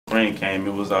spring came,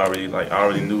 it was already like I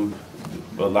already knew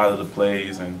a lot of the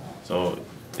plays, and so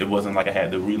it wasn't like I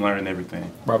had to relearn everything.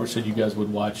 Robert said you guys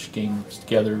would watch games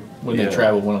together when they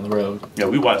traveled, went on the road. Yeah,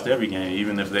 we watched every game.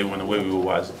 Even if they went away, we would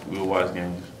watch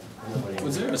games.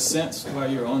 Was there a sense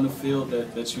while you were on the field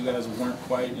that you guys weren't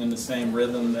quite in the same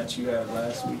rhythm that you had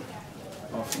last week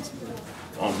offensively?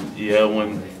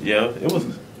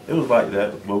 It was like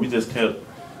that, but we just kept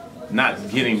not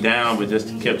getting down, but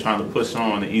just kept trying to push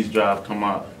on, and each drive come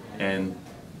out and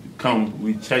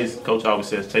we chase. Coach always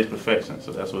says chase perfection,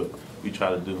 so that's what we try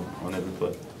to do on every play.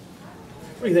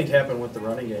 What do you think happened with the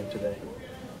running game today?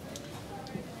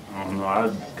 I don't know.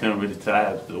 I couldn't really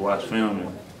tire to watch film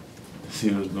and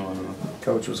see what's going on.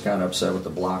 Coach was kind of upset with the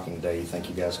blocking day. You think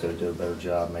you guys could have did a better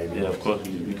job, maybe? Yeah, of course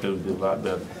we could have did a lot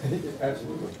better.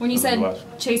 When you said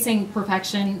chasing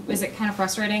perfection, was it kind of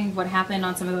frustrating what happened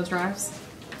on some of those drives?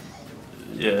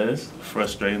 Yeah, it's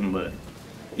frustrating, but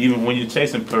even when you're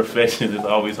chasing perfection, it's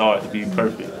always hard to be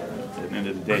perfect. At the end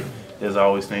of the day, there's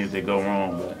always things that go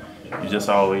wrong, but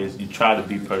you try to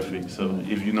be perfect. So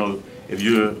if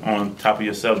you're on top of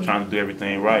yourself trying to do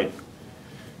everything right,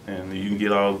 and you can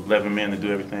get all 11 men to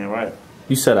do everything right.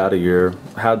 You set out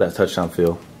how'd that touchdown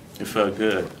feel? It felt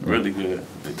good, really good.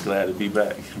 Glad to be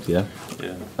back. Yeah.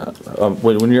 Yeah.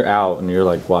 When you're out and you're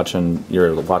watching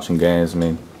games, I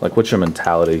mean, like, what's your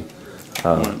mentality?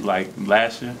 Like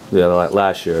last year? Yeah, like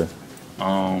last year.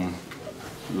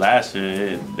 Last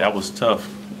year that was tough.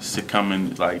 To come in,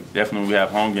 definitely we have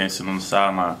home games sitting on the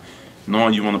sideline,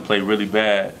 knowing you want to play really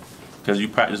bad because you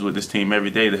practice with this team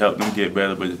every day to help them get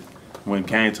better, but when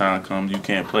game time comes, you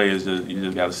can't play. You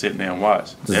just got to sit there and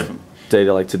watch. Definitely.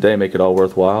 Day like today make it all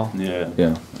worthwhile? Yeah.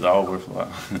 Yeah. It's all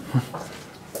worthwhile.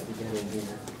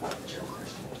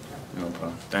 No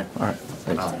problem. Thank you. All right.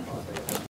 Thanks.